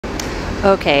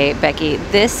Okay, Becky,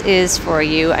 this is for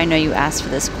you. I know you asked for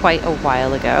this quite a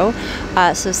while ago.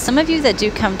 So some of you that do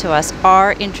come to us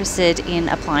are interested in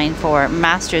applying for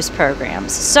master's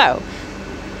programs. So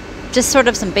just sort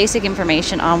of some basic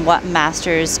information on what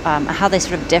masters, how they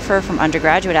sort of differ from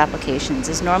undergraduate applications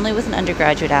is normally with an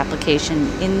undergraduate application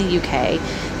in the UK,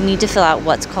 you need to fill out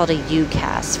what's called a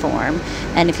UCAS form.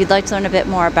 And if you'd like to learn a bit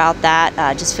more about that,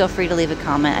 just feel free to leave a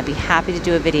comment. I'd be happy to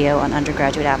do a video on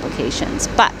undergraduate applications.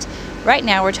 But right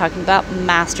now we're talking about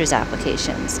master's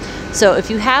applications. So if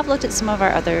you have looked at some of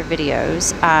our other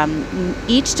videos,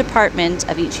 each department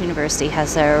of each university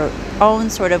has their own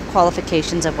sort of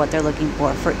qualifications of what they're looking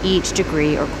for each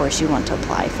degree or course you want to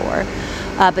apply for.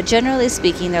 But generally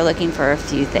speaking, they're looking for a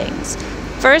few things.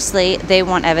 Firstly, they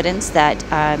want evidence that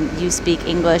you speak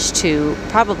English to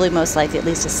probably most likely at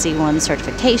least a C1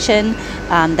 certification.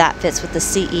 That fits with the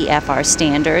CEFR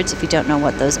standards. If you don't know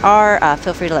what those are,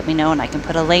 feel free to let me know and I can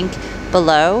put a link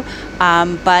below.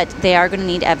 But they are going to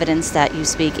need evidence that you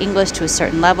speak English to a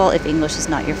certain level if English is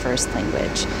not your first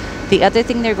language. The other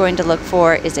thing they're going to look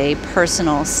for is a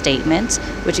personal statement,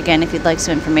 which again, if you'd like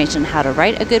some information on how to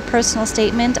write a good personal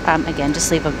statement, again, just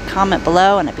leave a comment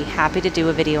below and I'd be happy to do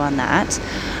a video on that.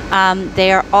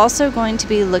 They are also going to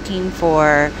be looking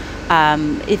for,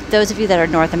 if those of you that are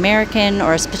North American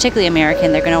or particularly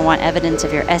American, they're going to want evidence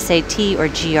of your SAT or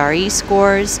GRE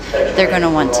scores. They're going to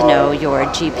want to know your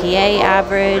GPA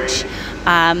average.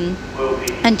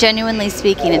 And genuinely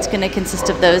speaking, it's going to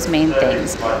consist of those main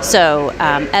things. So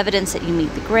evidence that you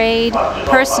meet the grade,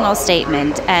 personal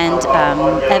statement, and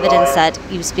evidence that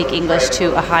you speak English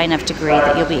to a high enough degree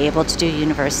that you'll be able to do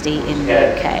university in the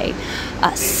UK.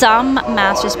 Some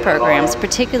master's programs,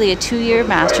 particularly a 2-year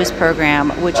master's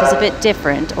program, which is a bit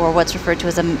different, or what's referred to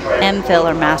as an MPhil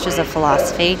or Master's of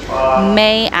Philosophy,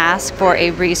 may ask for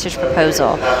a research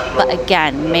proposal. But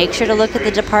again, make sure to look at the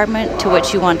department to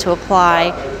which you want to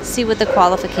apply, see what the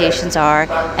qualifications are,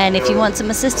 and if you want some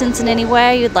assistance in any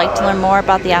way, you'd like to learn more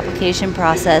about the application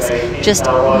process, just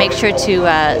make sure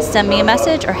to send me a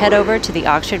message or head over to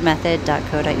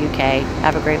theoxfordmethod.co.uk.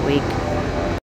 Have a great week.